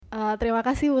Terima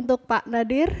kasih untuk Pak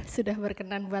Nadir sudah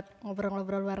berkenan buat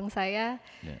ngobrol-ngobrol bareng saya.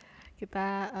 Ya.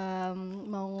 Kita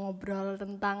mau ngobrol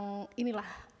tentang inilah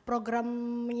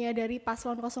programnya dari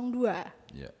Paslon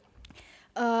 02. Ya.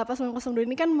 Paslon 02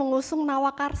 ini kan mengusung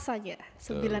Nawakarsa ya,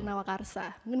 9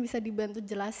 Nawakarsa. Mungkin bisa dibantu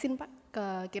jelasin Pak,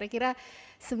 kira-kira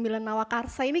 9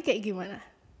 Nawakarsa ini kayak gimana?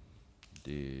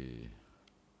 Di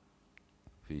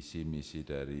visi misi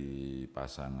dari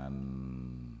pasangan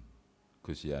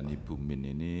Gus Yani Bumin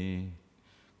ini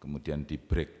kemudian di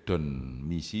breakdown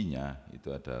misinya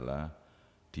itu adalah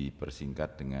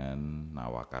dipersingkat dengan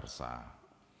Nawakarsa.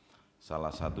 Salah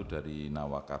satu dari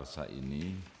Nawakarsa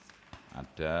ini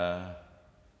ada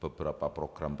beberapa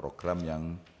program-program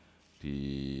yang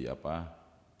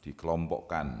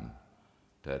dikelompokkan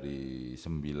dari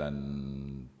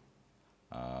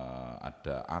 9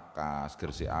 ada AKAS,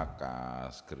 Gresik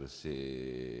AKAS,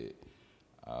 Gresik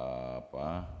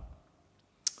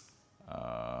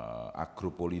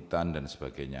agropolitan dan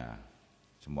sebagainya.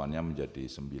 Semuanya menjadi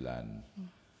 9.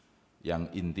 Yang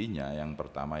intinya yang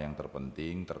pertama yang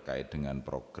terpenting terkait dengan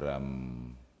program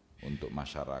untuk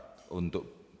masyarakat, untuk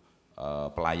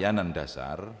pelayanan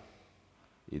dasar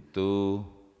itu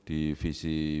di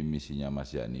visi misinya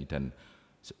Mas Yani. Dan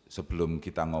sebelum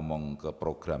kita ngomong ke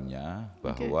programnya,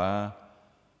 bahwa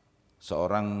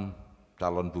seorang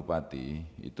calon bupati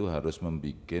itu harus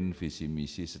membuat visi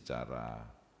misi secara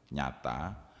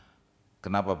nyata.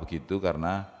 Kenapa begitu?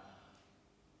 Karena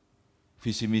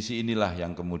visi misi inilah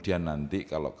yang kemudian nanti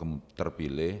kalau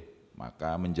terpilih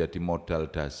maka menjadi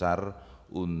modal dasar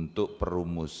untuk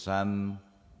perumusan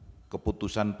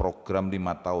keputusan program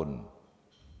 5 tahun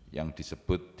yang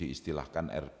disebut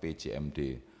diistilahkan RPJMD,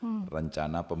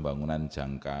 Rencana Pembangunan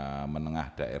Jangka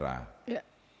Menengah Daerah. Ya.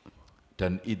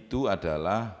 Dan itu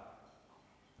adalah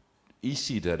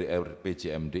isi dari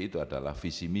RPJMD itu adalah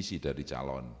visi misi dari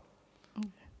calon.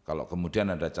 Kalau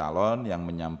kemudian ada calon yang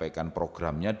menyampaikan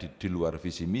programnya di luar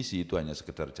visi misi, itu hanya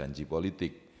sekedar janji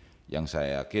politik. Yang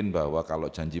saya yakin bahwa kalau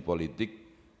janji politik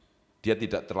dia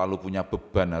tidak terlalu punya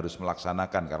beban harus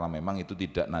melaksanakan karena memang itu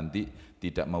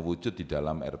tidak mewujud di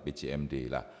dalam RPJMD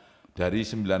lah. Dari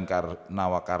 9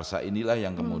 Nawakarsa inilah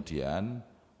yang kemudian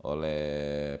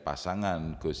oleh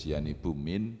pasangan Gus Yani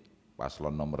Bumin,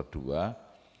 Paslon nomor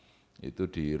 2, itu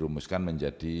dirumuskan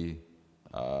menjadi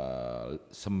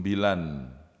 9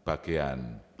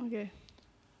 bagian.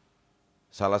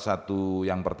 Salah satu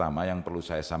yang pertama yang perlu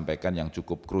saya sampaikan yang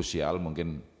cukup krusial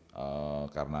mungkin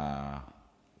karena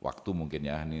waktu mungkin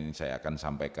ya, ini saya akan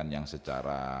sampaikan yang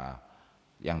secara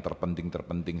yang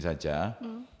terpenting saja.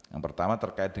 Yang pertama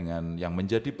terkait dengan yang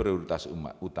menjadi prioritas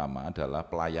utama adalah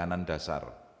pelayanan dasar.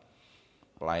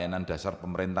 Pelayanan dasar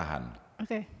pemerintahan.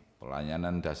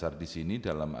 Pelayanan dasar di sini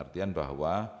dalam artian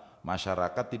bahwa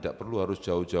masyarakat tidak perlu harus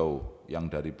jauh-jauh, yang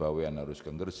dari Bawean harus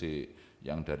ke Gresik,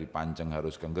 yang dari Panceng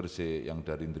harus ke Gresik, yang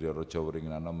dari Indriyorejo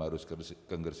Wringinanom harus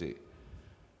ke Gresik.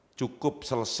 Cukup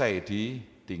selesai di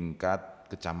tingkat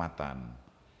kecamatan,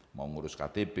 mau ngurus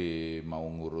KTP, mau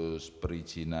ngurus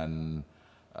perizinan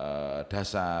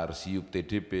dasar, siup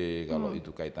TDP kalau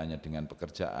itu kaitannya dengan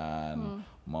pekerjaan,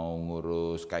 mau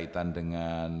ngurus kaitan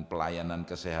dengan pelayanan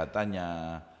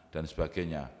kesehatannya dan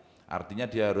sebagainya. Artinya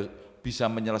dia harus bisa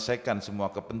menyelesaikan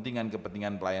semua kepentingan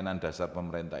pelayanan dasar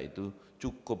pemerintah itu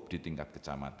cukup di tingkat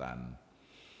kecamatan.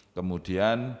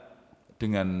 Kemudian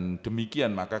dengan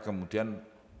demikian maka kemudian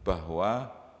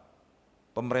bahwa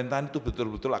pemerintahan itu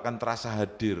betul-betul akan terasa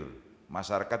hadir.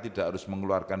 Masyarakat tidak harus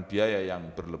mengeluarkan biaya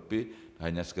yang berlebih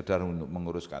hanya sekedar untuk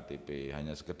mengurus KTP,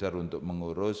 hanya sekedar untuk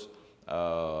mengurus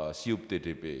siup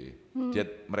TDP.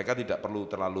 Mereka tidak perlu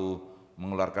terlalu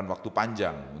mengeluarkan waktu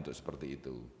panjang untuk seperti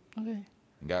itu.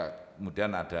 Enggak,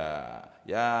 kemudian ada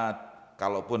ya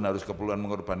kalaupun harus keperluan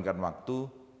mengorbankan waktu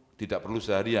tidak perlu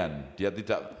seharian, dia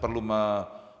tidak perlu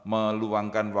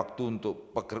meluangkan waktu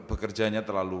untuk bekerjanya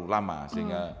terlalu lama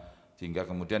sehingga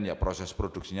kemudian ya proses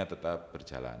produksinya tetap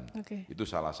berjalan. Itu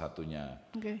salah satunya.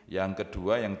 Yang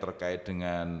kedua yang terkait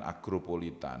dengan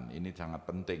agropolitan, ini sangat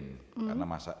penting karena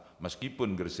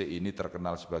meskipun Gresik ini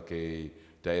terkenal sebagai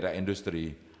daerah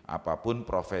industri, apapun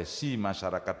profesi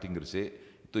masyarakat di Gresik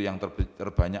itu yang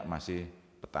terbanyak masih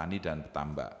petani dan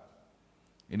petambak.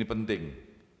 Ini penting.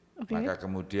 Maka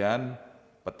kemudian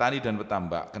petani dan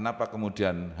petambak, kenapa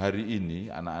kemudian hari ini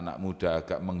anak-anak muda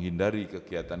agak menghindari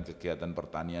kegiatan-kegiatan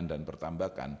pertanian dan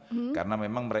pertambakan? Karena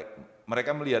memang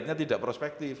mereka melihatnya tidak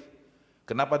prospektif.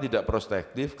 Kenapa tidak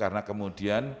prospektif? Karena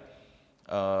kemudian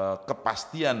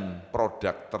kepastian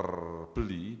produk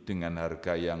terbeli dengan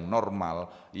harga yang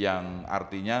normal, yang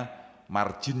artinya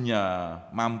marginnya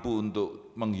mampu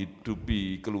untuk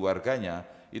menghidupi keluarganya,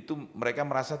 itu mereka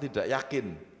merasa tidak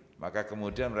yakin maka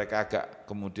kemudian mereka agak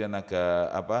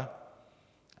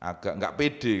nggak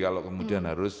pede kalau kemudian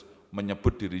harus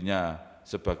menyebut dirinya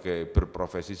sebagai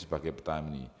berprofesi sebagai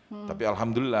petani. Tapi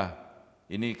alhamdulillah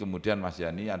ini kemudian Mas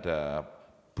Yani ada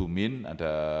Bumin,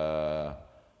 ada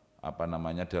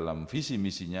dalam visi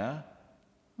misinya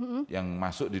yang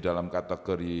masuk di dalam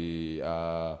kategori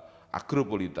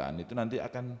agropolitan itu nanti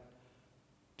akan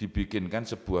dibikinkan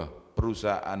sebuah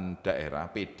perusahaan daerah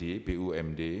PD,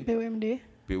 BUMD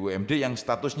yang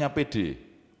statusnya PD.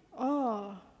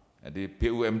 Oh. Jadi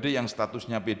BUMD yang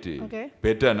statusnya PD.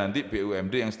 Beda nanti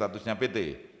BUMD yang statusnya PT.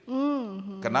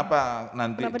 Kenapa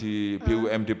nanti di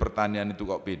BUMD pertanian itu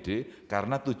kok PD?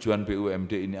 Karena tujuan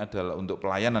BUMD ini adalah untuk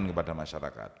pelayanan kepada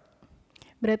masyarakat.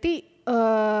 Berarti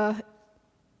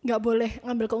nggak boleh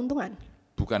ngambil keuntungan?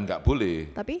 Bukan nggak boleh.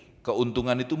 Tapi?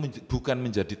 Keuntungan itu bukan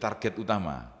menjadi target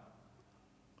utama.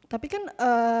 Tapi kan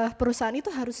perusahaan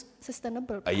itu harus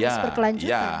sustainable, harus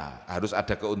berkelanjutan. Iya, harus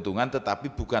ada keuntungan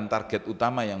tetapi bukan target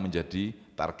utama yang menjadi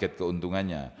target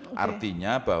keuntungannya.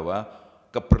 Artinya bahwa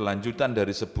keberlanjutan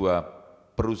dari sebuah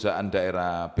perusahaan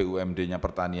daerah BUMD-nya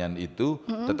pertanian itu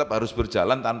tetap harus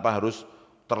berjalan tanpa harus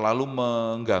terlalu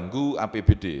mengganggu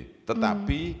APBD.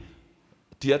 Tetapi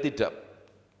dia tidak,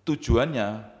 tujuannya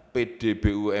PD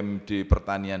BUMD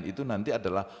pertanian itu nanti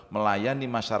adalah melayani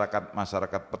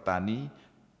masyarakat petani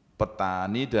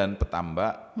dan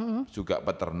petambak, juga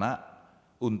peternak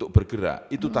untuk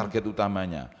bergerak. Itu target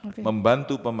utamanya.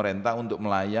 Membantu pemerintah untuk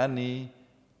melayani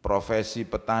profesi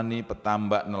petani,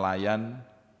 petambak, nelayan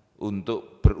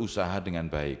untuk berusaha dengan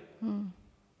baik.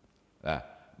 Nah,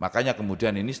 makanya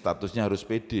kemudian ini statusnya harus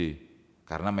PD.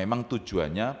 Karena memang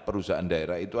tujuannya perusahaan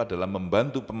daerah itu adalah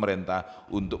membantu pemerintah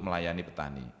untuk melayani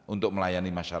petani, untuk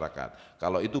melayani masyarakat.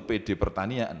 Kalau itu PD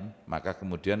pertanian, maka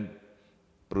kemudian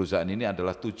perusahaan ini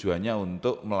adalah tujuannya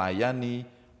untuk melayani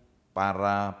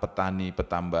para petani,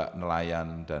 petambak,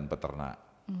 nelayan, dan peternak.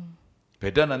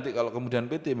 Beda nanti kalau kemudian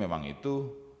PT memang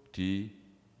itu di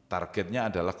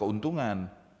targetnya adalah keuntungan.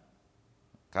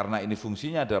 Karena ini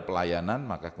fungsinya adalah pelayanan,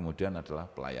 maka kemudian adalah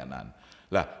pelayanan.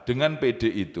 Lah, dengan PD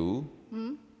itu,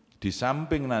 di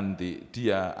samping nanti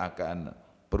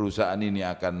perusahaan ini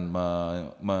akan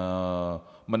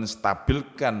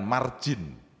menstabilkan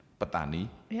margin petani,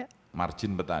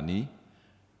 margin petani,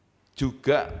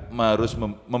 juga harus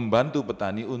membantu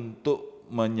petani untuk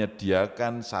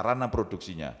menyediakan sarana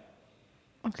produksinya.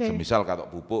 Semisal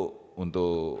kalau pupuk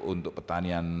untuk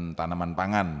pertanian tanaman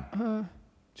pangan,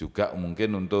 juga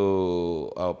mungkin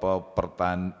untuk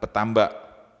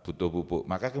petambak butuh pupuk.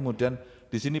 Maka kemudian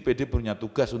di sini PD punya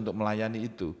tugas untuk melayani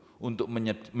itu, untuk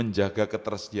menjaga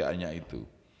ketersediaannya itu.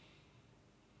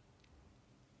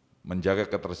 Menjaga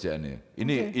ketersediaannya.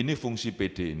 Ini fungsi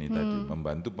PD ini tadi,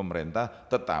 membantu pemerintah,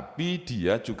 tetapi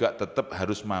dia juga tetap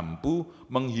harus mampu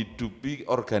menghidupi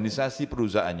organisasi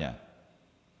perusahaannya.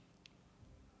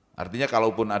 Artinya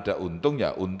kalaupun ada untung,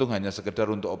 ya untung hanya sekedar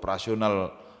untuk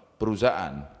operasional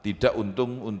perusahaan, tidak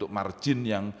untung untuk margin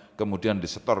yang kemudian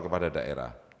disetor kepada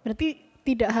daerah. Berarti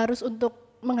tidak harus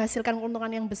untuk menghasilkan keuntungan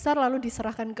yang besar lalu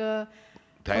diserahkan ke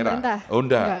daerah. Pemerintah? Oh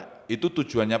enggak, itu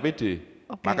tujuannya PD.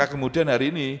 Maka kemudian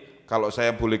hari ini kalau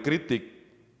saya boleh kritik,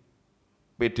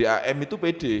 PDAM itu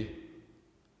PD,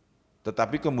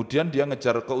 tetapi kemudian dia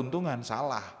ngejar keuntungan,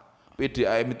 salah.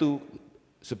 PDAM itu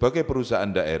sebagai perusahaan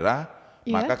daerah,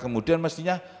 maka kemudian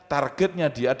mestinya targetnya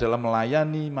dia adalah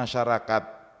melayani masyarakat,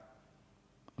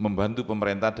 membantu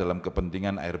pemerintah dalam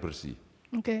kepentingan air bersih.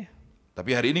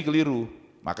 Tapi hari ini keliru,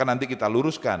 maka nanti kita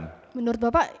luruskan. Menurut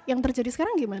Bapak yang terjadi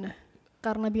sekarang gimana?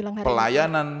 Karena bilang hari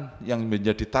pelayanan yang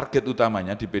menjadi target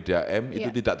utamanya di PDAM itu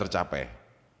tidak tercapai.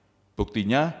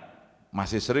 Buktinya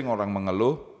masih sering orang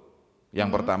mengeluh.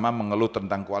 Yang pertama mengeluh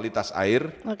tentang kualitas air.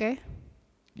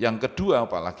 Yang kedua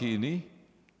apalagi ini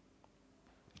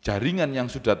jaringan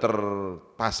yang sudah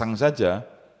terpasang saja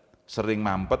sering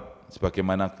mampet,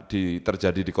 sebagaimana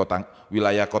terjadi di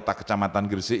wilayah kota kecamatan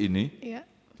Gresik ini.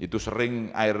 Itu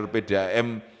sering air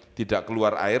PDAM tidak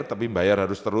keluar air tapi bayar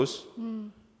harus terus.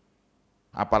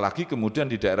 Apalagi kemudian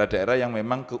di daerah-daerah yang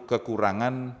memang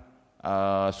kekurangan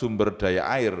sumber daya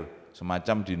air,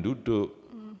 semacam di Nduduk,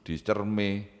 di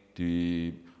Cerme,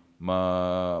 di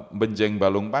Benjeng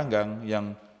Balung Panggang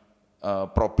yang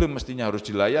problem mestinya harus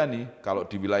dilayani. Kalau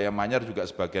di wilayah Manyar juga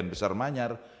sebagian besar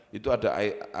Manyar itu ada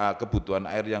kebutuhan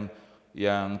air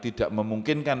yang tidak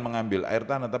memungkinkan mengambil air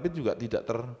tanah, tapi juga tidak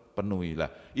terpenuhi. Lah,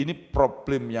 ini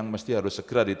problem yang mesti harus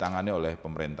segera ditangani oleh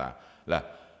pemerintah. Lah,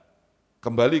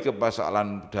 kembali ke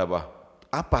persoalan dakwah,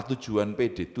 apa tujuan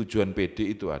PD? Tujuan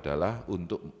PD itu adalah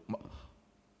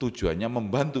tujuannya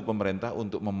membantu pemerintah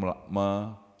untuk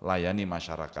melayani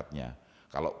masyarakatnya.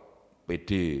 Kalau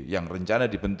PD yang rencana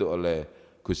dibentuk oleh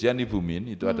Gus Yani Bumin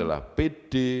itu adalah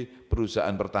PD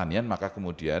perusahaan pertanian, maka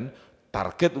kemudian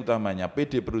target utamanya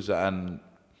PD perusahaan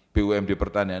BUMD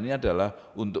pertanian ini adalah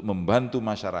untuk membantu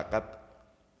masyarakat,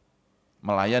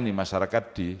 melayani masyarakat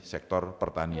di sektor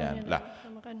pertanian. Lah,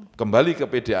 kembali ke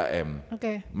PDAM,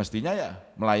 mestinya ya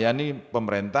melayani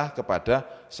pemerintah kepada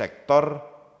sektor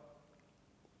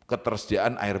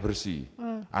ketersediaan air bersih.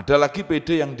 Ada lagi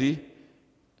PD yang di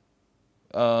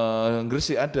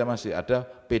Gresik masih ada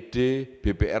PD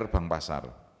BPR Bank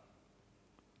Pasar.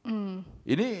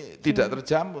 Ini tidak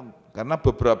terjamin karena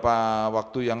beberapa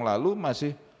waktu yang lalu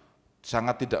masih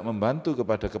sangat tidak membantu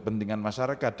kepada kepentingan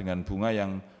masyarakat dengan bunga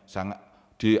yang sangat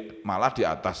malah di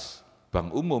atas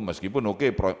bank umum, meskipun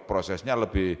prosesnya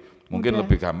mungkin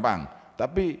lebih gampang,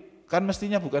 tapi kan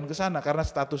mestinya bukan ke sana karena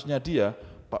statusnya dia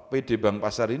Pak PD Bank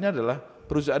Pasar ini adalah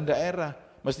perusahaan daerah,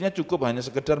 mestinya cukup hanya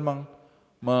sekedar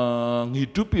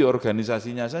menghidupi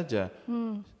organisasinya saja.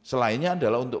 Selainnya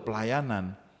adalah untuk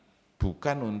pelayanan,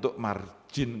 bukan untuk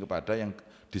margin kepada yang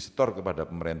disetor kepada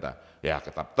pemerintah. Ya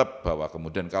tetap bahwa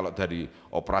kemudian kalau dari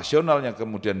operasionalnya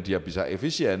kemudian dia bisa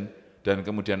efisien dan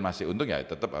kemudian masih untung, ya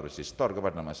tetap harus disetor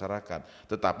kepada masyarakat.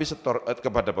 Tetapi setor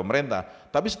kepada pemerintah,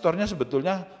 tapi setornya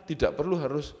sebetulnya tidak perlu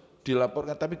harus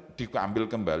dilaporkan, tapi diambil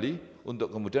kembali untuk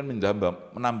kemudian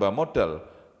menambah modal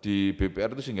di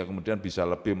BPR itu sehingga kemudian bisa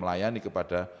lebih melayani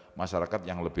kepada masyarakat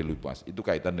yang lebih luas. Itu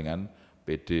kaitan dengan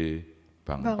PD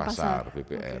Bank Pasar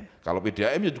BPR. Kalau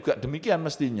PDAM ya juga demikian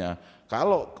mestinya.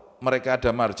 Kalau mereka ada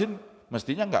margin,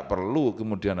 mestinya nggak perlu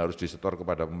kemudian harus disetor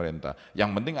kepada pemerintah. Yang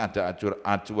penting ada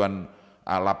acuan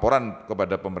laporan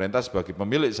kepada pemerintah sebagai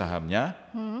pemilik sahamnya,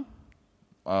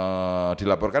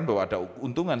 dilaporkan bahwa ada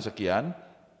keuntungan sekian,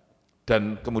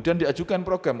 dan kemudian diajukan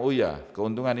program, oh ya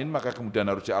keuntungan ini maka kemudian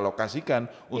harus dialokasikan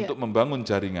untuk membangun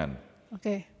jaringan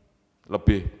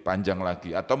lebih panjang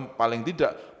lagi, atau paling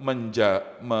tidak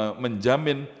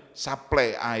menjamin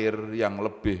suplai air yang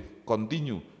lebih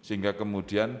kontinu sehingga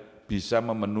kemudian bisa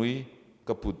memenuhi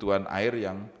kebutuhan air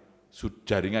yang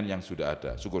jaringan yang sudah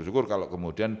ada. Syukur-syukur kalau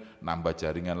kemudian nambah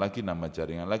jaringan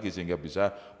lagi sehingga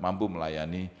bisa mampu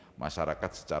melayani masyarakat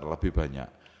secara lebih banyak.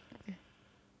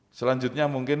 Selanjutnya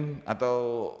mungkin,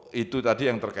 atau itu tadi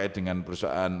yang terkait dengan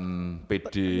perusahaan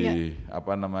PD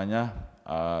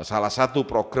salah satu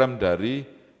program dari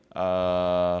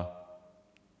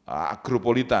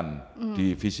agropolitan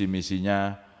di visi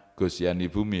misinya Gus Yani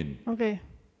Bumin.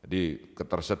 Jadi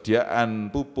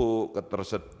ketersediaan pupuk,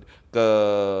 ke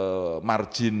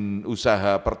margin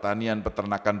usaha pertanian,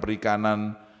 peternakan,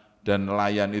 perikanan dan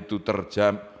nelayan itu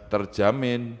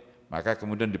terjamin, maka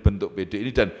kemudian dibentuk PD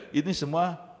ini, dan ini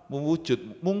semua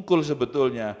mungkul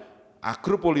sebetulnya.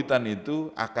 Agropolitan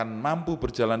itu akan mampu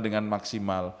berjalan dengan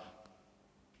maksimal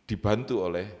dibantu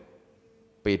oleh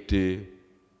PD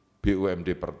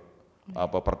BUMD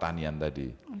pertanian tadi.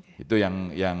 Itu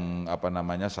yang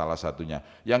salah satunya.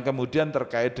 Yang kemudian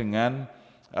terkait dengan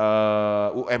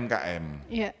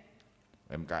UMKM.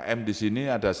 UMKM di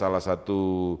sini ada salah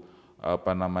satu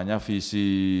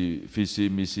visi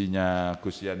misinya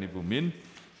Gus Yani Bumin.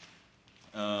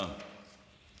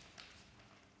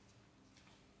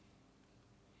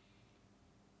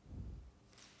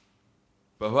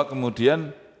 Bahwa kemudian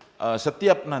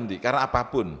setiap nanti, karena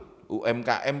apapun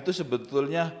UMKM itu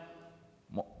sebetulnya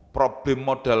problem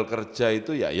modal kerja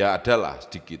itu ya adalah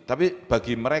sedikit, tapi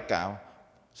bagi mereka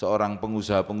seorang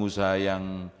pengusaha-pengusaha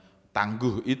yang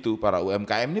tangguh itu, para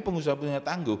UMKM ini pengusaha-pengusaha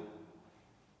tangguh,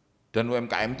 dan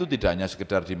UMKM itu tidak hanya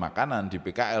sekedar di makanan, di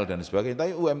PKL dan sebagainya,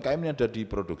 tapi UMKM ini ada di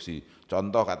produksi.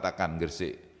 Contoh katakan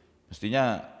Gresik,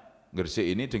 mestinya Gresik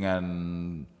ini dengan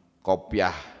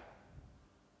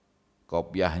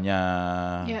kopiahnya,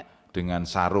 dengan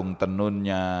sarung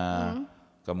tenunnya,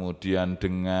 kemudian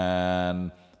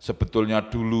dengan sebetulnya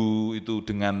dulu itu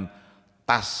dengan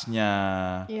tasnya,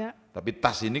 tapi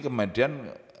tas ini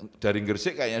kemudian dari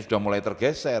Gresik kayaknya sudah mulai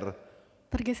tergeser.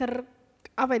 Tergeser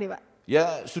apa ini Pak?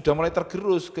 Ya sudah mulai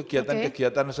tergerus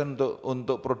kegiatan-kegiatan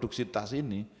untuk produksi tas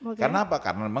ini. Karena apa?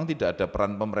 Karena memang tidak ada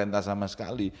peran pemerintah sama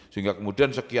sekali, sehingga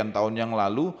kemudian sekian tahun yang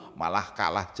lalu malah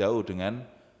kalah jauh dengan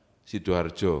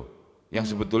Sidoarjo.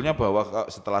 Yang sebetulnya bahwa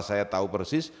setelah saya tahu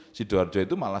persis, Sidoarjo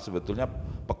itu malah sebetulnya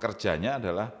pekerjanya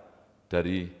adalah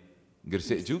dari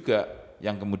Gresik juga,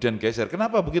 yang kemudian geser.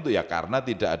 Kenapa begitu? Ya karena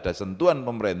tidak ada sentuhan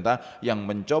pemerintah yang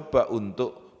mencoba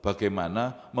untuk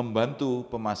bagaimana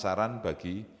membantu pemasaran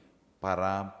bagi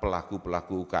para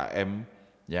pelaku-pelaku UKM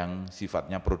yang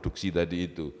sifatnya produksi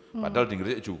tadi itu. Padahal di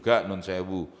Gresik juga nun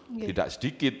sewu, tidak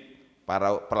sedikit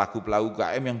para pelaku-pelaku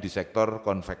UKM yang di sektor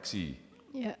konveksi.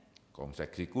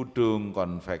 Konveksi kudung,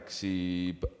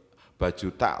 konveksi baju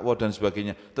takwo dan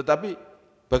sebagainya. Tetapi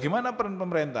bagaimana peran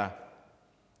pemerintah?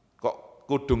 Kok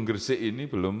kudung Gresik ini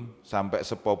belum sampai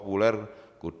sepopuler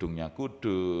kudungnya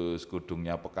Kudus,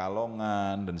 kudungnya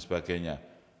Pekalongan dan sebagainya.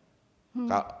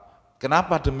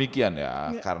 Kenapa demikian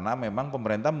ya? Karena memang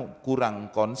pemerintah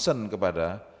kurang concern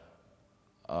kepada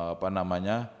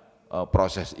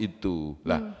proses itu.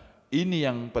 Lah, ini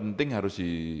yang penting harus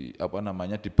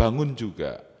dibangun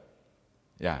juga.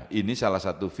 Ya, ini salah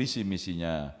satu visi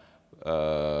misinya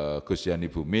Gus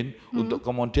Yani Bumin untuk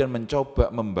kemudian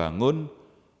mencoba membangun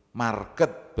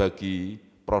market bagi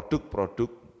produk-produk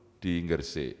di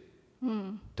Gresik.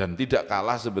 Dan tidak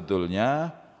kalah sebetulnya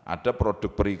ada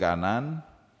produk perikanan,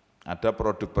 ada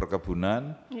produk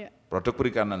perkebunan, produk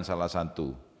perikanan salah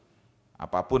satu.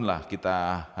 Apapun lah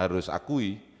kita harus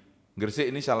akui, Gresik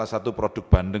ini salah satu produk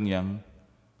bandeng yang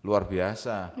luar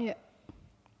biasa.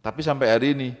 Tapi sampai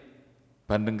hari ini,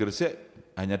 bandeng Gresik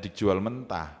hanya dijual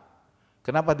mentah.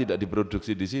 Kenapa tidak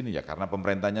diproduksi di sini? Ya karena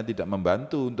pemerintahnya tidak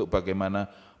membantu untuk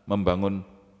bagaimana membangun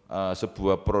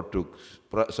sebuah produk,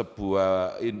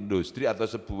 sebuah industri atau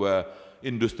sebuah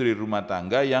industri rumah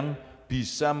tangga yang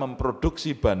bisa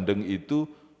memproduksi bandeng itu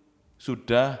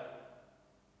sudah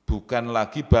bukan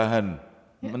lagi bahan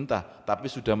mentah, tapi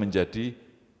sudah menjadi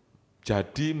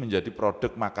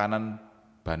produk makanan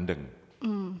bandeng,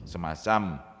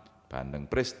 semacam bandeng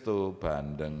presto,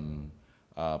 bandeng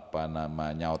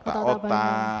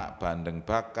otak-otak, bandeng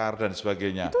bakar dan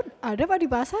sebagainya. Itu ada Pak di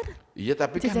pasar? Iya,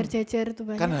 tapi jejer-jejer itu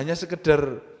kan hanya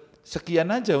sekedar sekian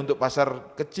aja untuk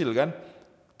pasar kecil kan.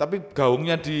 Tapi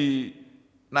gaungnya di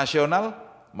nasional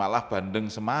malah bandeng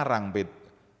Semarang, Pit.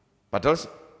 Padahal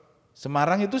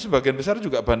Semarang itu sebagian besar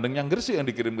juga bandeng yang Gresik yang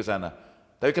dikirim ke sana.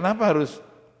 Tapi kenapa harus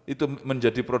itu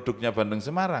menjadi produknya bandeng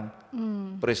Semarang?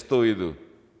 Presto itu,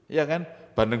 ya kan?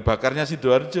 Bandeng bakarnya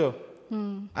Sidoarjo.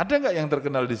 Ada nggak yang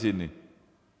terkenal di sini?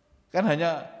 Kan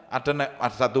hanya ada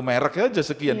satu merek aja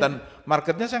sekian dan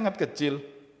marketnya sangat kecil.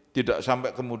 Tidak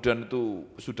sampai kemudian itu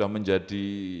sudah menjadi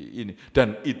ini.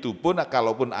 Dan itu pun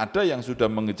kalaupun ada yang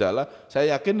sudah mengejala,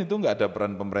 saya yakin itu nggak ada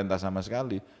peran pemerintah sama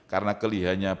sekali. Karena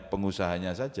kelihayannya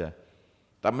pengusahanya saja.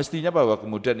 Tapi mestinya bahwa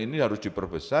kemudian ini harus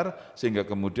diperbesar sehingga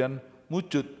kemudian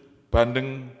wujud.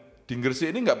 Bandeng di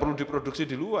Gresik ini nggak perlu diproduksi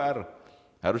di luar,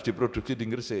 harus diproduksi di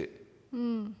Gresik.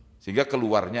 Sehingga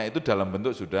keluarnya itu dalam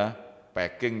bentuk sudah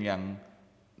packing yang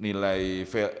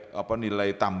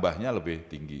nilai tambahnya lebih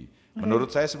tinggi.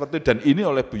 Menurut saya seperti itu, dan ini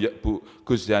oleh Bu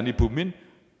Gus Yani Bumin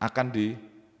akan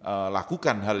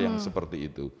dilakukan hal yang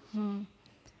seperti itu.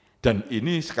 Dan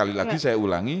ini sekali lagi saya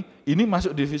ulangi, ini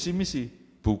masuk di visi misi,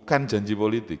 bukan janji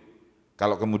politik.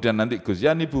 Kalau kemudian nanti Gus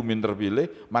Yani Bumin terpilih,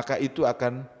 maka itu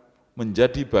akan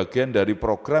menjadi bagian dari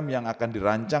program yang akan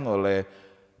dirancang oleh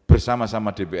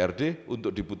bersama-sama DPRD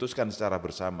untuk diputuskan secara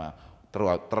bersama,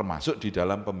 termasuk di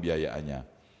dalam pembiayaannya.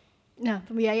 Nah,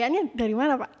 pembiayaannya dari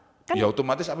mana Pak? Kan, ya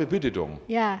otomatis APBD dong.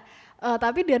 Ya,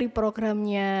 tapi dari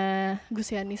programnya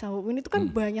Gus Yani Bumin itu kan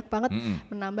banyak banget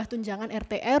menambah tunjangan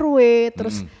RT RW,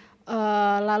 terus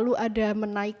lalu ada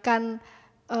menaikkan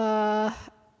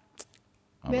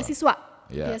beasiswa,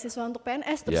 beasiswa untuk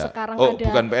PNS, terus sekarang ada.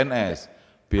 Bukan PNS,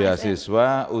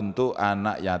 beasiswa untuk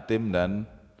anak yatim dan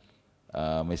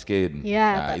miskin.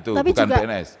 Nah, itu tapi bukan juga,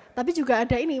 PNS. Tapi juga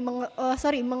ada ini,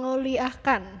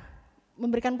 menguliahkan,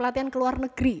 memberikan pelatihan ke luar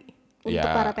negeri untuk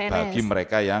para PNS. Bagi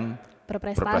mereka yang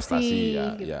berprestasi.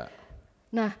 Gitu.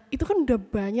 Nah, itu kan udah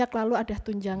banyak, lalu ada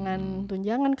tunjangan,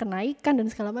 kenaikan dan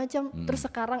segala macam. Terus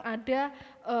sekarang ada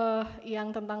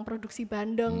yang tentang produksi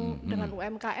bandeng dengan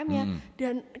UMKM-nya,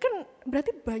 dan kan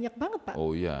berarti banyak banget Pak.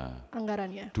 Oh iya.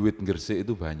 Anggarannya. Duit Gresik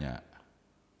itu banyak.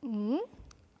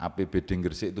 APBD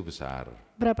Gresik itu besar.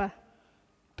 Berapa?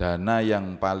 Dana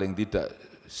yang paling tidak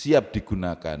siap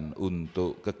digunakan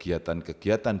untuk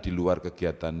kegiatan-kegiatan di luar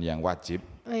kegiatan yang wajib.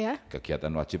 Oh ya?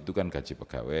 Kegiatan wajib itu kan gaji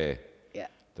pegawai.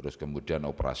 Terus kemudian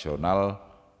operasional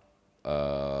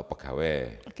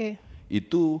pegawai.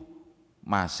 Itu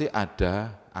masih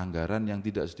ada anggaran yang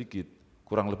tidak sedikit,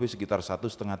 kurang lebih sekitar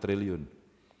 1,5 triliun.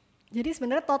 Jadi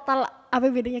sebenarnya total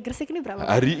APBD-nya Gresik ini berapa?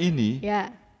 Hari ini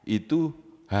itu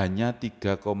hanya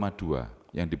 3,2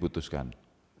 yang diputuskan.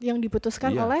 Yang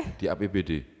diputuskan oleh? Di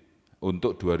APBD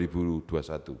untuk 2021.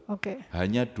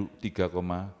 Hanya 3,2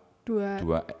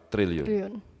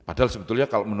 triliun. Padahal sebetulnya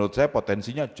kalau menurut saya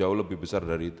potensinya jauh lebih besar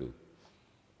dari itu.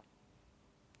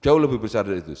 Jauh lebih besar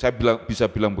dari itu. Saya bisa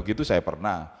bilang begitu, saya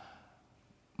pernah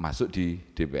masuk di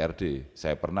DPRD.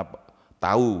 Saya pernah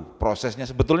tahu prosesnya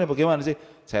sebetulnya bagaimana sih,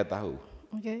 saya tahu.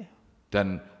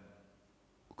 Dan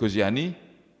Gus Yani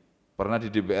pernah di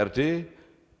DPRD,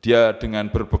 dia dengan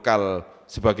berbekal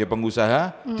sebagai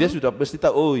pengusaha, dia sudah pasti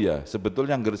tahu, oh ya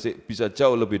sebetulnya Gresik bisa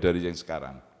jauh lebih dari yang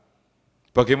sekarang.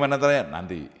 Bagaimana caranya?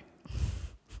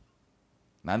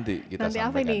 Nanti kita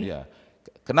sampaikan ya.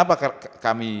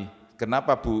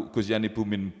 Kenapa Bu Gus Yani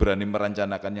Bumin berani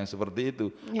merencanakan yang seperti itu?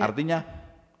 Artinya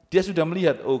dia sudah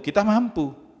melihat, oh kita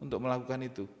mampu untuk melakukan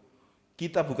itu.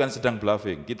 Kita bukan sedang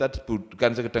bluffing, kita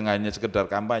bukan hanya sekedar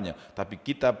kampanye, tapi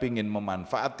kita ingin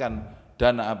memanfaatkan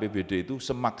dana APBD itu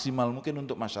semaksimal mungkin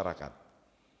untuk masyarakat.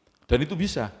 Dan itu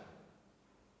bisa.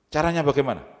 Caranya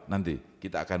bagaimana? Nanti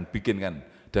kita akan bikinkan,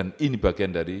 dan ini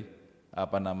bagian dari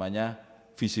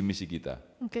visi misi kita.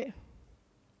 Oke.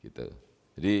 Gitu.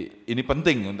 Jadi ini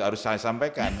penting untuk harus saya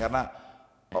sampaikan karena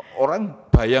orang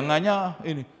bayangannya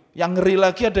ini, yang ngeri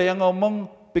lagi ada yang ngomong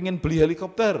pengen beli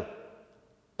helikopter.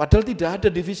 Padahal tidak ada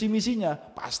di visi misinya,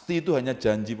 pasti itu hanya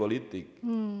janji politik.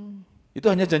 Itu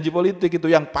hanya janji politik itu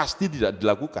yang pasti tidak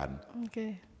dilakukan.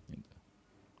 Okay.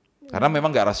 Karena memang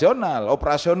nggak rasional,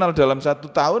 operasional dalam 1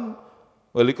 tahun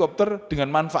helikopter dengan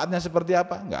manfaatnya seperti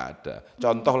apa? Nggak ada.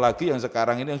 Contoh lagi yang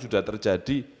sekarang ini yang sudah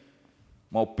terjadi,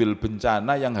 mobil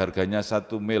bencana yang harganya 1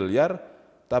 miliar,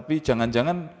 tapi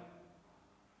jangan-jangan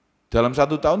dalam 1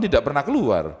 tahun tidak pernah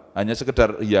keluar, hanya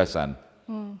sekedar hiasan.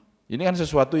 Ini kan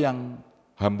sesuatu yang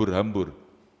hambur-hambur,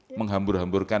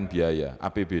 menghambur-hamburkan biaya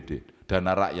APBD,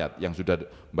 dana rakyat yang sudah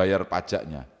bayar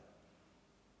pajaknya.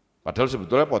 Padahal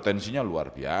sebetulnya potensinya luar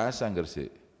biasa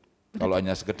Gresik. Kalau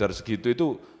hanya sekedar segitu itu,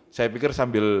 saya pikir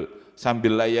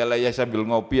sambil laya-laya sambil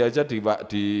ngopi aja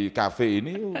di kafe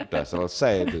ini udah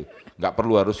selesai itu. Nggak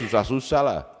perlu harus susah-susah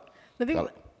lah. Berarti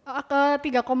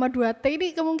ke 3,2 T ini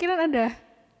kemungkinan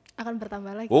akan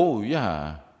bertambah lagi. Oh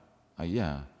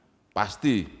iya,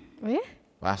 pasti. Oh ya?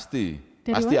 Pasti.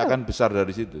 Dari Pasti mana? Akan besar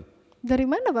dari situ. Dari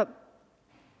mana Pak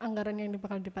anggaran yang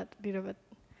bakal didapat?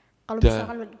 Kalau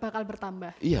misalkan bakal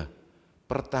bertambah? Iya,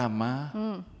 pertama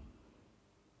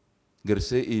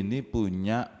Gresik ini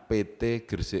punya PT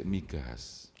Gresik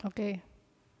Migas. Oke.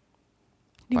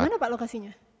 Di mana Pak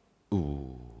lokasinya?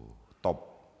 Top.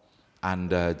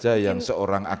 Anda aja yang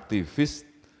seorang aktivis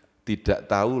tidak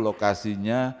tahu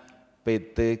lokasinya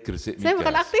PT Gresik Migas. Saya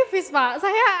bukan aktivis Pak,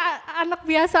 saya anak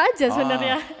biasa aja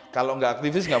sebenarnya. Kalau nggak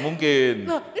aktivis nggak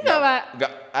mungkin. Loh, enggak Pak.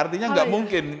 Artinya nggak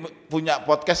mungkin punya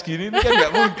podcast gini ini kan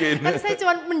nggak mungkin. Kan saya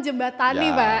cuma menjembatani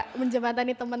Pak,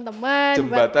 menjembatani teman-teman.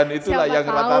 Jembatan itulah yang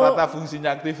rata-rata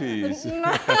fungsinya aktivis.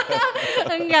 Enggak.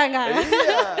 Iya.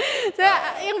 Saya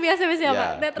yang biasa-biasa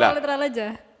Pak, netral-netral aja.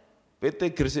 PT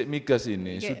Gresik Migas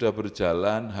ini sudah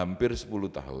berjalan hampir 10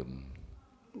 tahun.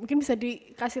 Mungkin bisa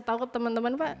dikasih tahu ke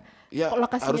teman-teman Pak, ya,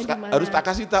 lokasinya di mana? Harus tak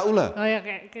kasih tahu lah. Oh ya,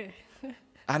 oke.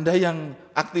 Anda yang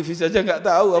aktivis aja nggak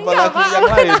tahu, apalagi yang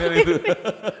lain itu.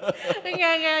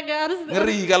 Enggak harus.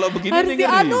 Ngeri kalau begini harus nih ngeri.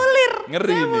 Dianulir.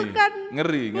 Ngeri saya nih.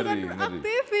 Ngeri.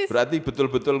 Aktivis. Berarti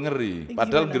betul-betul ngeri.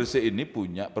 Padahal Gimana? Gresik ini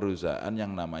punya perusahaan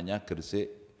yang namanya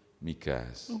Gresik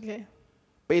Migas. Oke.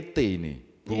 PT ini,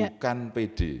 bukan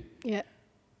PD. Iya.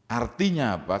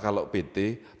 Artinya apa kalau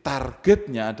PT?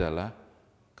 Targetnya adalah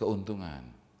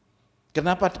keuntungan.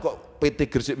 Kenapa kok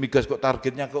PT Gresik Migas kok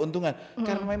targetnya keuntungan?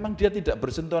 Karena memang dia tidak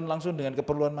bersentuhan langsung dengan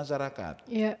keperluan masyarakat.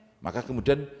 Iya. Maka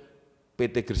kemudian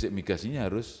PT Gresik Migas ini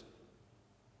harus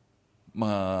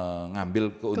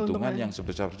mengambil keuntungan yang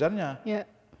sebesar-besarnya. Iya.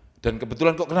 Dan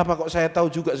kebetulan kenapa saya tahu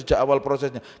juga sejak awal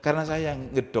prosesnya? Karena saya yang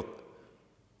ngedok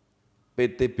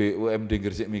PT BUMD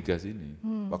Gresik Migas ini.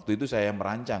 Waktu itu saya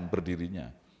merancang berdirinya,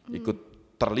 ikut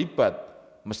terlibat.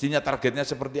 Mestinya targetnya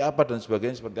seperti apa dan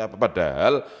sebagainya seperti apa.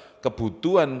 Padahal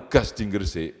kebutuhan gas di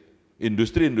Gresik,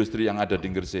 industri-industri yang ada di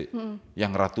Gresik,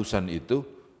 yang ratusan itu,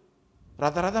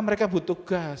 rata-rata mereka butuh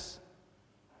gas.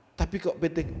 Tapi kok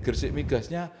PT Gresik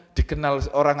Migasnya dikenal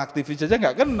orang aktivis saja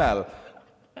nggak kenal.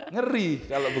 Ngeri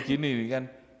kalau begini kan.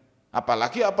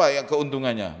 Apalagi apa yang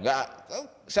keuntungannya?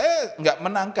 Saya nggak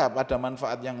menangkap ada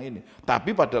manfaat yang ini.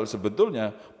 Tapi padahal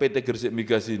sebetulnya PT Gresik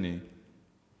Migas ini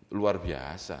luar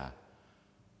biasa.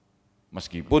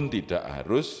 Meskipun tidak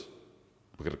harus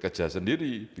bekerja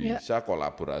sendiri, bisa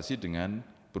kolaborasi dengan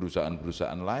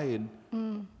perusahaan-perusahaan lain,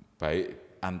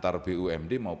 baik antar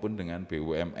BUMD maupun dengan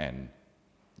BUMN,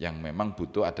 yang memang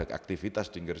butuh ada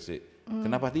aktivitas di Gresik.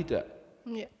 Kenapa tidak?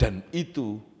 Dan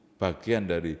itu bagian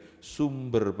dari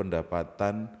sumber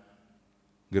pendapatan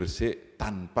Gresik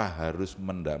tanpa harus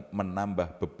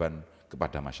menambah beban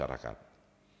kepada masyarakat.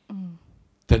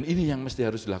 Dan ini yang mesti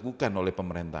harus dilakukan oleh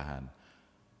pemerintahan.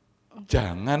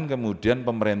 Jangan kemudian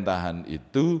pemerintahan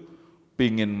itu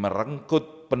ingin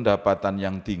merengkut pendapatan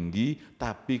yang tinggi,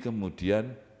 tapi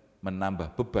kemudian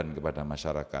menambah beban kepada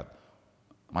masyarakat.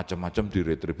 Macam-macam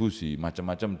diretribusi,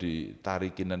 macam-macam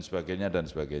ditarikin dan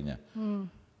sebagainya.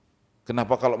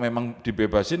 Kenapa kalau memang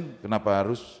dibebasin, kenapa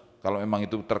harus, kalau memang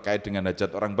itu terkait dengan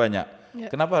hajat orang banyak,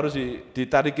 kenapa harus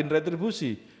ditarikin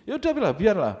retribusi? Ya udah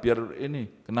biarlah, biar ini,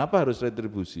 kenapa harus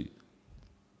retribusi?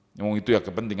 Itu ya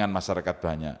kepentingan masyarakat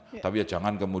banyak. Tapi ya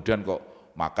jangan kemudian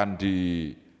kok makan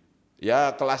di,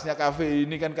 ya kelasnya kafe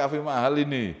ini kan kafe mahal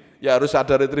ini, ya harus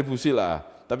ada retribusi lah.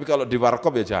 Tapi kalau di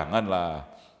warkop ya jangan lah.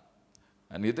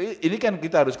 Dan ini kan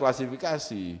kita harus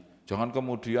klasifikasi. Jangan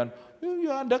kemudian,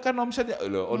 ya Anda kan omsetnya,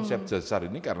 omset besar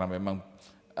ini karena memang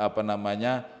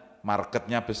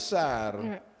marketnya besar,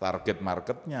 target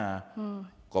marketnya.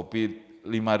 Kopi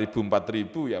 5.000,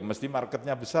 4.000 ya mesti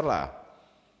marketnya besar lah.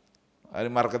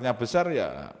 Marketnya besar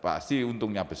ya pasti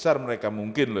untungnya besar mereka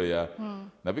mungkin loh ya.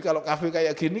 Tapi kalau kafe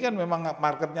kayak gini kan memang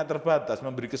marketnya terbatas,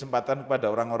 memberi kesempatan kepada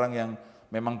orang-orang yang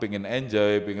memang pengen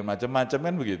enjoy, pengen macam-macam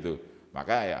kan begitu.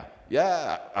 Maka ya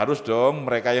harus dong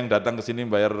mereka yang datang ke sini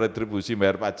bayar retribusi,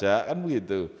 bayar pajak kan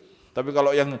begitu. Tapi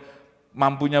kalau yang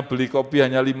mampunya beli kopi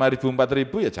hanya 5.000,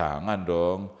 4.000 ya jangan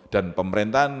dong. Dan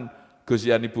pemerintahan Gus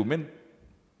Yani Bumin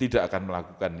tidak akan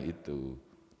melakukan itu.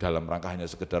 Dalam rangka hanya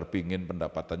sekedar pingin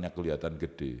pendapatannya kelihatan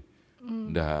gede.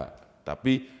 Enggak,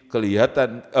 tapi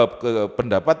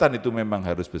pendapatan itu memang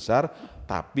harus besar,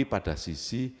 tapi pada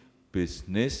sisi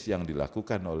bisnis yang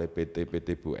dilakukan oleh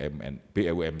PT-PT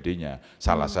BUMD-nya.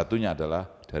 Salah satunya adalah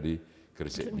dari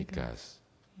Gresik Migas.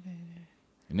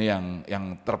 Ini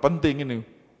yang terpenting ini.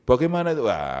 Bagaimana itu?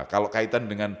 Wah, kalau kaitan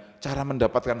dengan cara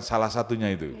mendapatkan salah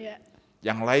satunya itu.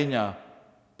 Yang lainnya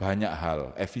banyak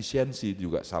hal, efisiensi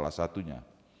juga salah satunya.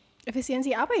 Efisiensi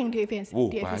apa yang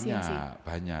diefisiensi?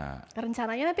 Banyak.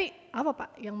 Rencananya nanti apa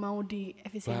Pak yang mau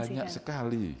diefisiensikan? Banyak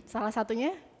sekali. Salah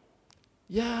satunya?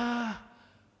 Ya,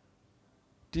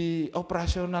 di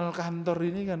operasional kantor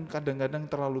ini kan kadang-kadang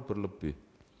terlalu berlebih.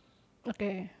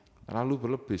 Terlalu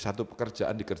berlebih, satu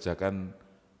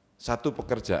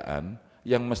pekerjaan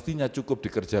yang mestinya cukup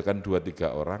dikerjakan 2-3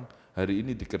 orang, hari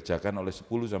ini dikerjakan oleh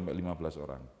 10-15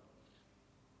 orang.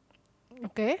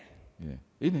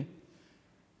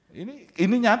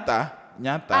 Ini nyata.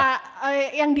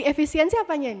 Yang diefisiensi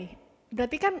apanya ini?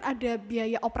 Berarti kan ada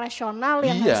biaya operasional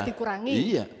yang harus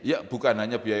dikurangi. Iya, bukan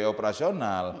hanya biaya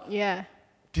operasional.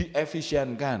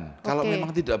 Diefisienkan. Kalau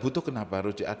memang tidak butuh kenapa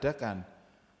harus diadakan?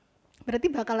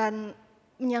 Berarti bakalan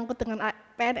menyangkut dengan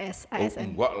PNS,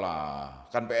 ASN? Enggak lah,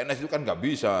 kan PNS itu kan nggak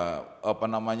bisa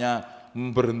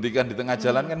memberhentikan di tengah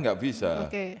jalan kan nggak bisa.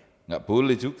 Nggak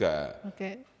boleh juga.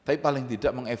 Tapi paling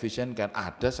tidak mengefisienkan.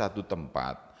 Ada satu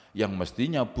tempat yang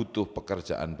mestinya butuh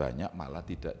pekerjaan banyak malah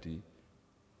tidak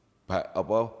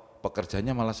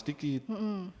pekerjaannya malah sedikit.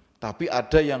 Tapi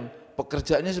ada yang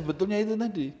pekerjaannya sebetulnya itu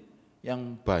tadi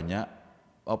yang banyak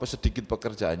sedikit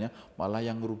pekerjaannya malah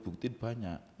yang ngerubutin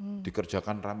banyak.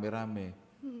 Dikerjakan rame-rame.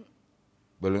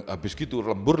 Habis gitu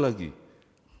lembur lagi.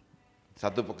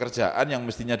 Satu pekerjaan yang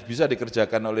mestinya bisa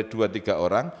dikerjakan oleh 2-3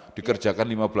 orang, dikerjakan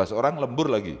 15 orang,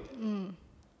 lembur lagi.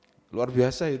 Luar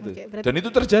biasa itu. Dan itu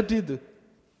terjadi itu.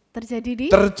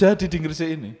 Terjadi di Gresik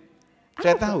ini.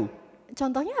 Saya tahu.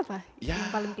 Contohnya apa yang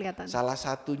paling kelihatan? Salah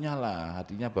satunya lah,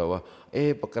 artinya bahwa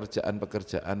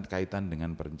pekerjaan-pekerjaan kaitan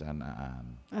dengan perencanaan.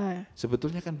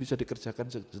 Sebetulnya kan bisa dikerjakan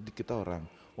sedikit orang.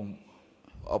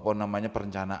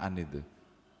 Perencanaan itu.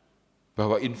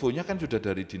 Bahwa infonya kan sudah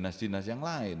dari dinas-dinas yang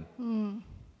lain.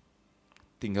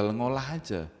 Tinggal ngolah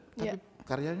aja. Tapi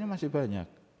karyanya masih banyak.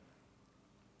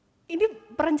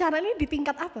 Ini perencanaan ini di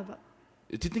tingkat apa, Pak?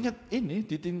 Di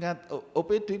tingkat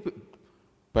OPD,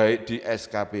 baik di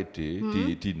SKPD,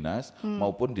 di dinas,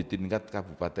 maupun di tingkat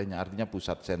kabupatennya, artinya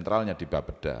pusat sentralnya di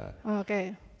Bapeda.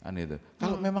 Itu.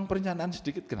 Kalau memang perencanaan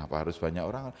sedikit, kenapa harus banyak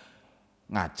orang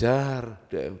ngajar?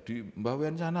 Di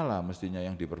Mbawean sana lah mestinya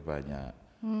yang diperbanyak.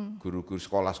 Guru-guru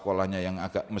sekolah-sekolahnya yang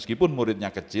meskipun muridnya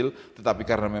kecil, tetapi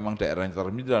karena memang daerahnya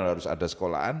terminal harus ada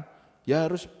sekolahan, ya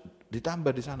harus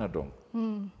ditambah di sana dong.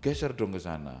 Geser dong ke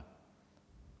sana.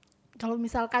 Kalau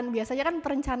misalkan biasanya kan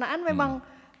perencanaan memang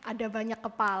ada banyak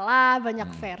kepala,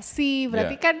 banyak versi,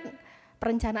 berarti kan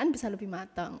perencanaan bisa lebih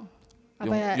matang.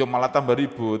 Malah tambah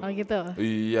ribut. Gitu.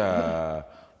 Iya.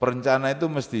 Perencana itu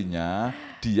mestinya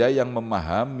dia yang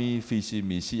memahami visi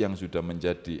misi yang sudah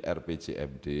menjadi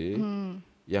RPJMD,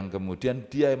 yang kemudian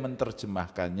dia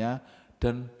menerjemahkannya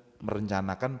dan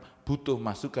merencanakan, butuh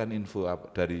masukan info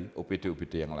dari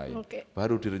OPD-OPD yang lain,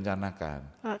 baru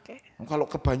direncanakan. Kalau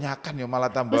kebanyakan ya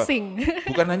malah tambah pusing.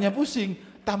 Bukan hanya pusing,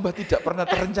 tambah tidak pernah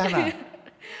terencana.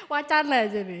 Wacana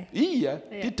aja nih. Iya,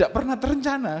 tidak pernah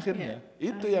terencana akhirnya.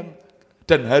 Itu yang,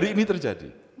 dan hari ini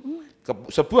terjadi.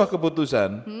 Sebuah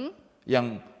keputusan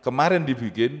yang kemarin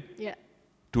dibikin,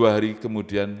 2 hari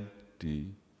kemudian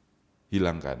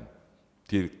dihilangkan,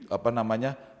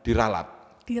 diralat.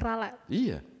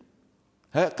 Iya.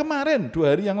 Kemarin 2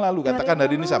 hari yang lalu, katakan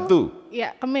hari ini Sabtu.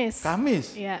 Iya, Kamis.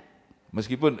 Kamis. Iya.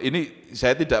 Meskipun ini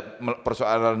saya tidak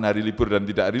persoalan hari libur dan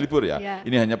tidak hari libur ya.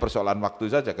 Ini hanya persoalan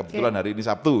waktu saja. Kebetulan hari ini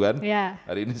Sabtu kan.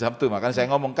 Hari ini Sabtu, makanya saya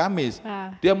ngomong Kamis.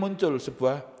 Dia muncul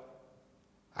sebuah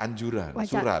anjuran,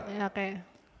 surat.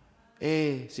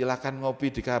 Silakan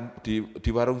ngopi di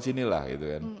warung sinilah gitu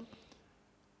kan.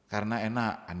 Karena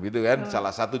enak kan gitu kan.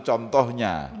 Salah satu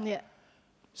contohnya.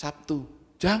 Sabtu,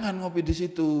 jangan ngopi di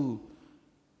situ.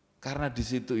 Karena di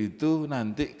situ itu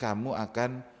nanti kamu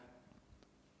akan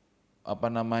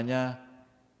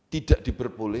tidak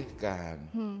diperbolehkan.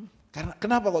 Karena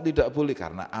kenapa kok tidak boleh?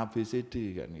 Karena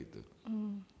ABCD kan gitu.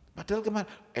 Padahal kemarin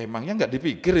emangnya nggak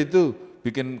dipikir itu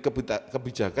bikin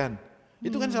kebijakan.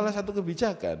 Itu kan salah satu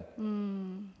kebijakan.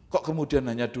 Kok kemudian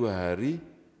hanya 2 hari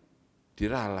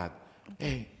diralat?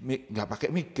 Nggak pakai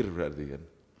mikir berarti kan.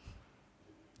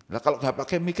 Nah kalau nggak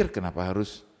pakai mikir kenapa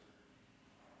harus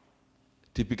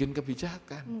dibikin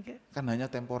kebijakan, kan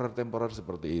hanya temporer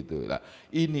seperti itu. Nah,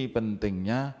 ini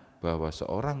pentingnya bahwa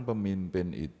seorang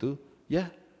pemimpin itu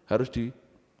ya harus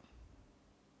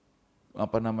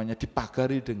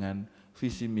dipagari dengan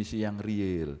visi misi yang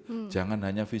real. Jangan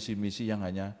hanya visi misi yang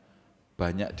hanya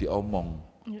banyak diomong,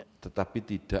 tetapi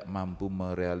tidak mampu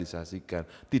merealisasikan,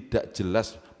 tidak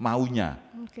jelas maunya.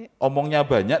 Omongnya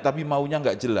banyak tapi maunya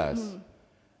nggak jelas.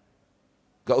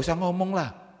 Nggak usah ngomong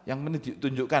lah. Yang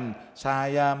menunjukkan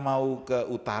saya mau ke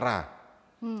utara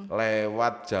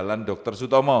lewat jalan Dr.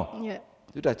 Sutomo.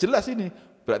 Sudah jelas ini.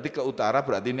 Berarti ke utara,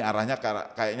 berarti ini arahnya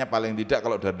kayaknya paling tidak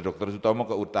kalau dari Dr. Sutomo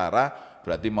ke utara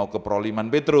berarti mau ke Proliman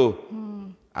Petro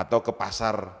atau ke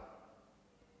pasar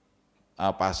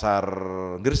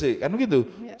Gresik kan begitu.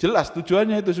 Jelas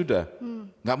tujuannya itu sudah.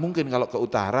 Nggak mungkin kalau ke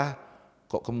utara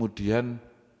kok kemudian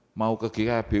mau ke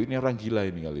GKB, ini orang gila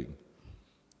ini kali.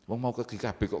 Mau ke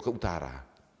GKB kok ke utara.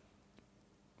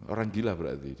 Orang gila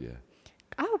berarti dia.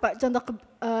 Apa Pak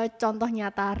contoh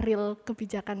nyata real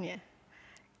kebijakannya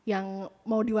yang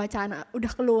mau diwacana, udah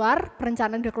keluar,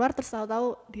 perencanaan udah keluar terus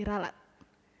tahu-tahu diralat.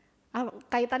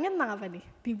 Kaitannya tentang apa nih?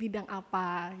 Di bidang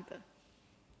apa gitu?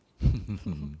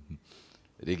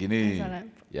 Jadi gini,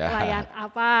 pelayan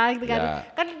apa gitu kan?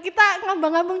 Kan kita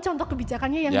ngambang-ngambang contoh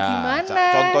kebijakannya yang gimana?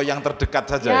 Contoh yang terdekat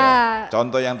saja ya.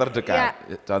 Contoh yang terdekat.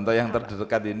 Contoh yang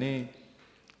terdekat ini.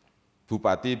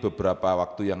 Bupati beberapa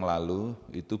waktu yang lalu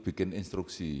itu bikin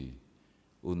instruksi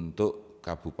untuk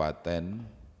kabupaten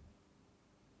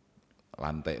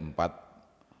lantai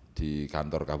 4 di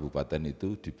kantor kabupaten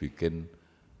itu dibikin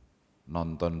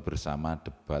nonton bersama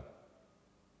debat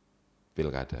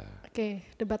pilkada.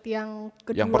 Debat yang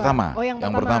kedua. Yang pertama.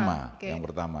 Yang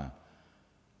pertama.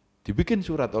 Dibikin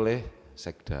surat oleh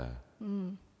Sekda,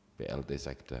 PLT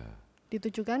Sekda.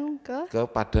 Ditujukan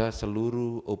kepada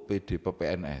seluruh OPD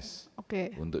PPNS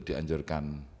untuk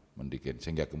dianjurkan mendikin,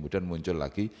 sehingga kemudian muncul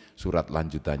lagi surat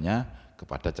lanjutannya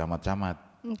kepada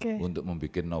camat-camat untuk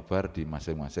membuat nobar di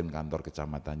masing-masing kantor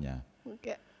kecamatannya.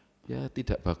 Ya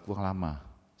tidak baku lama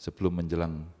sebelum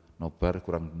menjelang nobar,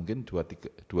 kurang mungkin 2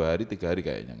 hari 3 hari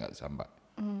kayaknya nggak sampai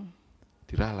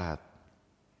diralat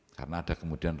karena ada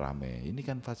kemudian rame. Ini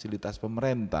kan fasilitas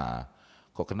pemerintah.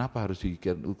 Kok kenapa harus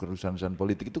diikut urusan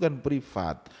politik, itu kan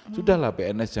privat. Sudahlah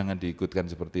PNS jangan diikutkan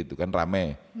seperti itu, kan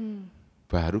rame.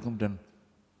 Baru kemudian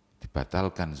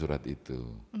dibatalkan surat itu.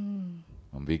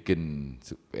 Membikin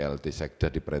PLT Sekda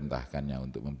diperintahkannya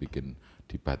untuk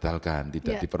dibatalkan,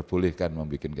 tidak diperbolehkan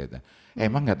membikin kaitan.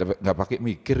 Emang nggak pakai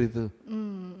mikir itu.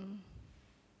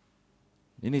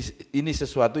 Ini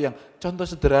sesuatu yang contoh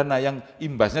sederhana yang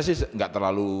imbasnya sih nggak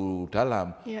terlalu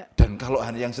dalam. Dan kalau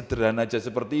hanya yang sederhana aja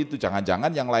seperti itu,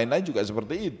 jangan-jangan yang lain-lain juga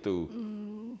seperti itu.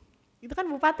 Itu kan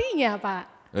bupatinya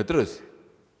Pak. Terus?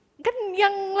 Kan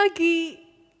yang lagi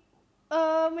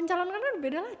mencalonkan kan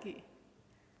beda lagi.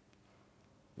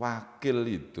 Wakil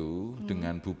itu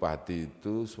dengan bupati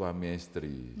itu suami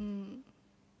istri.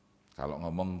 Kalau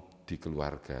ngomong di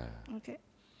keluarga.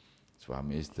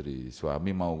 Suami istri, suami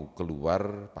mau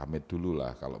keluar pamit dulu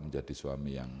lah kalau menjadi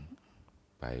suami yang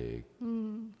baik,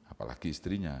 apalagi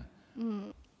istrinya.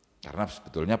 Karena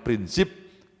sebetulnya prinsip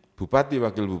bupati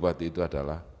wakil bupati itu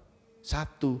adalah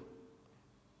satu.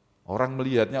 Orang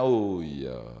melihatnya, oh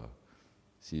iya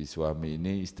si suami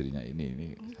ini istrinya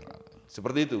ini.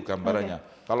 Seperti itu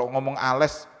gambarannya. Kalau ngomong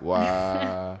ales,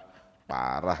 wah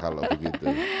parah kalau begitu.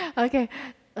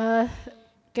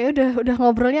 Kayak udah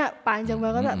ngobrolnya panjang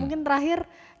banget Pak. Mungkin terakhir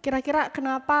kira-kira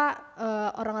kenapa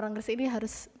orang-orang Gresik ini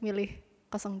harus milih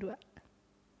 02?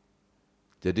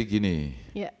 Jadi gini,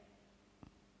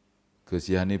 Gus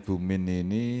Yani Bumin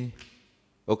ini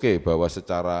bahwa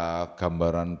secara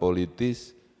gambaran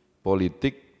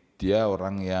politik dia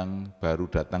orang yang baru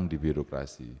datang di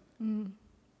birokrasi.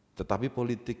 Tetapi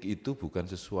politik itu bukan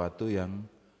sesuatu yang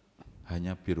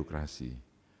hanya birokrasi.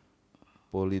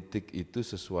 Politik itu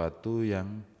sesuatu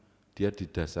yang dia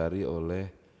didasari oleh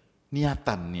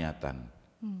niatan-niatan.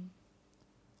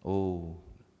 Oh,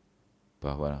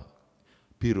 bahwa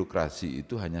birokrasi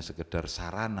itu hanya sekedar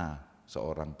sarana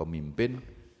seorang pemimpin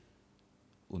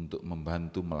untuk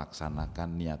membantu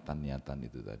melaksanakan niatan-niatan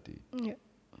itu tadi.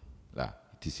 Nah,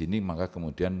 di sini maka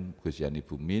kemudian Gus Yani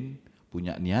Bumin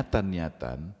punya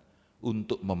niatan-niatan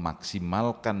untuk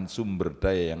memaksimalkan sumber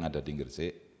daya yang ada di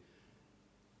Gresik,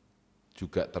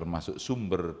 juga termasuk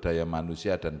sumber daya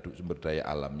manusia dan sumber daya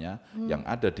alamnya yang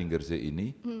ada di Gresik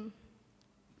ini,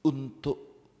 untuk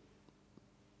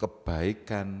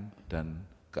kebaikan dan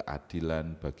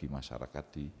keadilan bagi masyarakat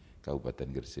di Kabupaten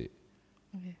Gresik.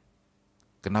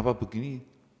 Kenapa begini?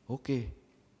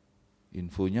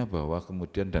 Infonya bahwa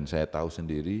kemudian, dan saya tahu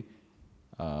sendiri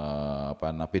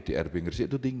PDRB Gresik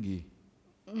itu tinggi,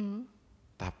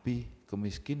 tapi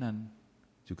kemiskinan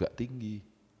juga tinggi.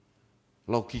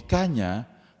 Logikanya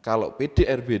kalau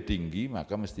PDRB tinggi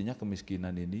maka mestinya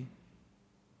kemiskinan ini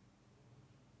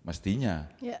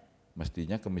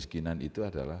mestinya kemiskinan itu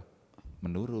adalah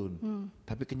menurun.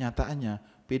 Tapi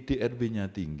kenyataannya PDRB-nya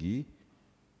tinggi,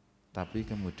 tapi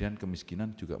kemudian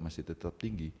kemiskinan juga masih tetap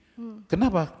tinggi.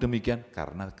 Kenapa demikian?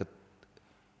 Karena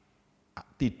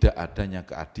tidak adanya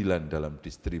keadilan dalam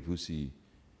distribusi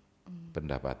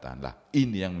pendapatan. Lah,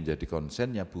 ini yang menjadi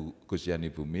konsennya Gus Yani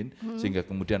Bumin, sehingga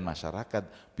kemudian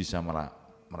masyarakat bisa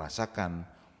merasakan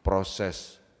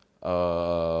proses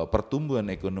pertumbuhan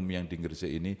ekonomi yang di Gresik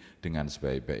ini dengan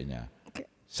sebaik-baiknya.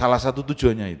 Salah satu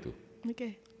tujuannya itu.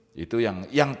 Itu yang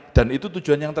dan itu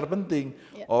tujuan yang terpenting.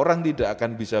 Orang tidak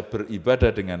akan bisa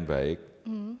beribadah dengan baik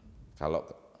kalau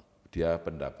dia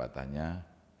pendapatannya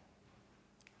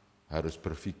harus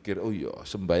berpikir, oh iya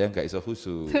sembahyang gak iso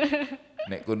khusyuk.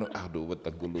 Nek kono aduh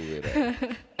weteng kulo.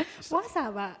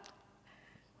 Puasa, Pak.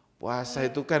 Puasa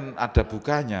itu kan ada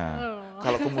bukanya.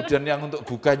 Kalau kemudian yang untuk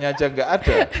bukanya aja nggak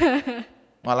ada,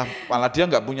 malah dia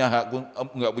nggak punya hak,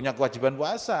 nggak punya kewajiban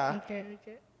puasa.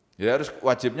 Ya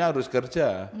wajibnya harus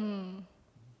kerja.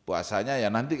 Puasanya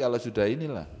ya nanti kalau sudah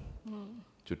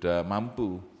sudah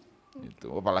mampu.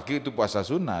 Itu. Apalagi itu puasa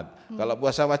sunat. Kalau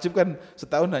puasa wajib kan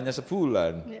setahun hanya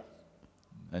sebulan.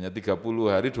 Hanya 30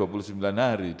 hari, 29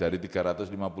 hari dari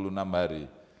 356 hari.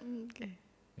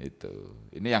 Itu.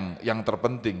 Ini yang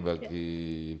terpenting bagi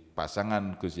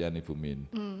pasangan Gus Yani Bumin.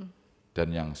 Dan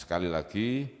yang sekali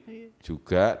lagi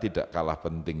juga tidak kalah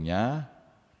pentingnya,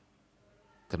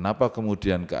 kenapa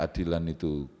kemudian keadilan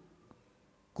itu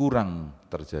kurang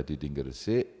terjadi di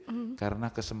Gresik? Karena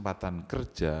kesempatan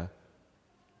kerja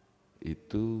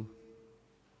itu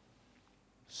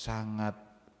sangat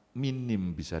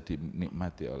minim bisa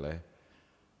dinikmati oleh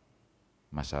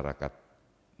masyarakat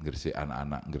Gresik,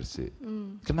 anak-anak Gresik.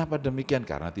 Kenapa demikian?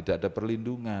 Karena tidak ada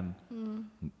perlindungan.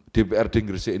 DPRD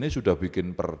Gresik ini sudah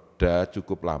bikin perda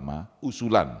cukup lama,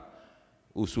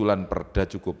 usulan perda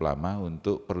cukup lama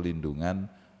untuk perlindungan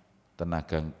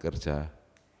tenaga kerja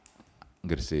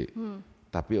Gresik.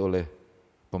 Tapi oleh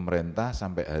pemerintah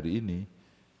sampai hari ini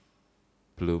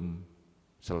belum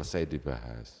selesai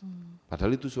dibahas.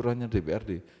 Padahal itu suratnya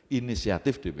DPRD,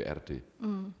 inisiatif DPRD.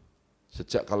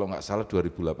 Sejak kalau nggak salah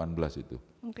 2018 itu.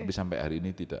 Tapi sampai hari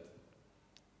ini tidak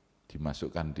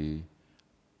dimasukkan di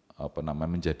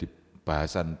menjadi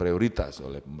bahasan prioritas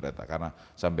oleh pemerintah karena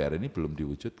sampai hari ini belum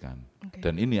diwujudkan.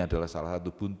 Dan ini adalah salah satu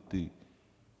bukti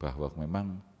bahwa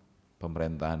memang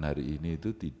pemerintahan hari ini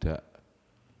itu tidak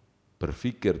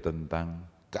berpikir tentang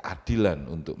keadilan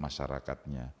untuk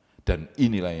masyarakatnya. Dan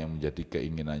inilah yang menjadi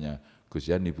keinginannya Gus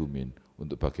Yani Bumin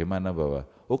untuk bagaimana bahwa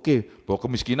bahwa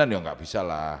kemiskinan ya nggak bisa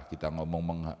lah kita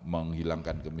ngomong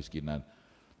menghilangkan kemiskinan,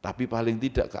 tapi paling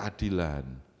tidak keadilan.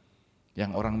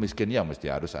 Yang orang miskin ya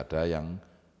mesti harus ada yang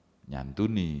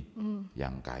nyantuni,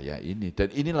 yang kaya ini,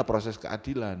 dan inilah proses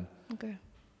keadilan.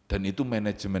 Dan itu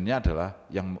manajemennya adalah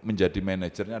yang menjadi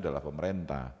manajernya adalah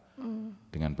pemerintah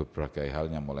dengan berbagai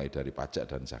halnya mulai dari pajak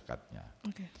dan zakatnya.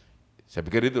 Saya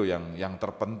pikir itu yang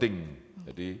terpenting.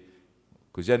 Jadi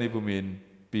Gus Yani Bumin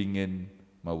ingin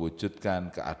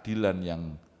mewujudkan keadilan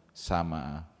yang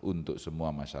sama untuk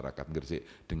semua masyarakat Gresik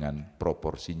dengan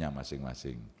proporsinya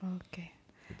masing-masing.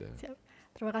 Gitu.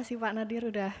 Terima kasih Pak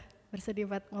Nadir udah bersedia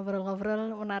buat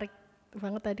ngobrol-ngobrol, menarik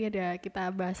banget tadi ada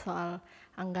kita bahas soal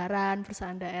anggaran,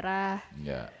 perusahaan daerah.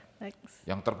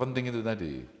 Yang terpenting itu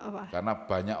tadi, karena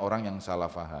banyak orang yang salah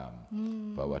paham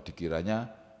bahwa dikiranya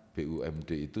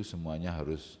BUMD itu semuanya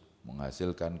harus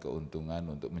menghasilkan keuntungan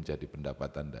untuk menjadi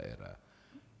pendapatan daerah.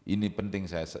 Ini penting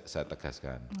saya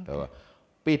tegaskan bahwa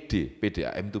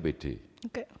PDAM itu PD,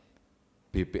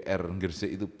 BPR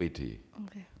Gresik itu PD.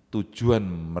 tujuan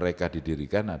mereka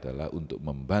didirikan adalah untuk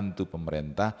membantu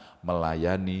pemerintah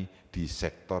melayani di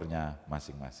sektornya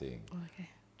masing-masing.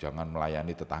 Jangan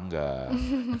melayani tetangga.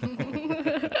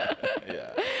 Ya.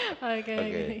 Oke.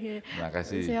 Terima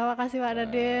kasih. Terima kasih Pak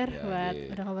Nadir buat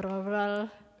udah ngobrol-ngobrol.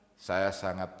 Saya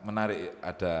sangat menarik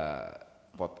ada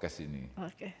podcast ini.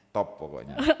 Top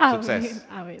pokoknya. Sukses.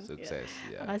 Amin. Sukses.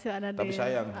 Ya. Terima kasih Pak Nadir. Tapi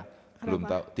sayang belum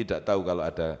tahu, tidak tahu kalau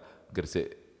ada Gresik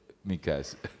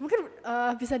migas. Mungkin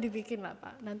bisa dibikin lah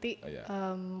Pak. Nanti.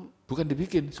 Bukan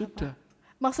dibikin, sudah.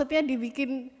 Maksudnya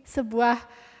dibikin sebuah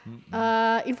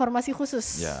informasi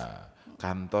khusus. Ya,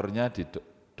 kantornya di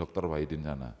Dr. Wahidin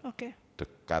sana.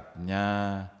 Dekatnya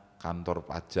kantor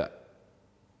pajak.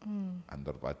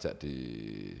 Kantor pajak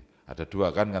ada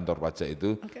 2 kan kantor pajak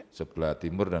itu, sebelah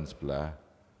timur dan sebelah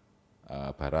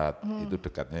barat. Itu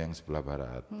dekatnya yang sebelah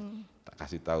barat. Tak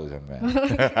kasih tahu sampai.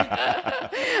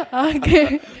 Oke,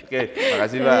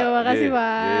 makasih Pak. Terima kasih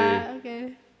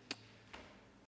Pak.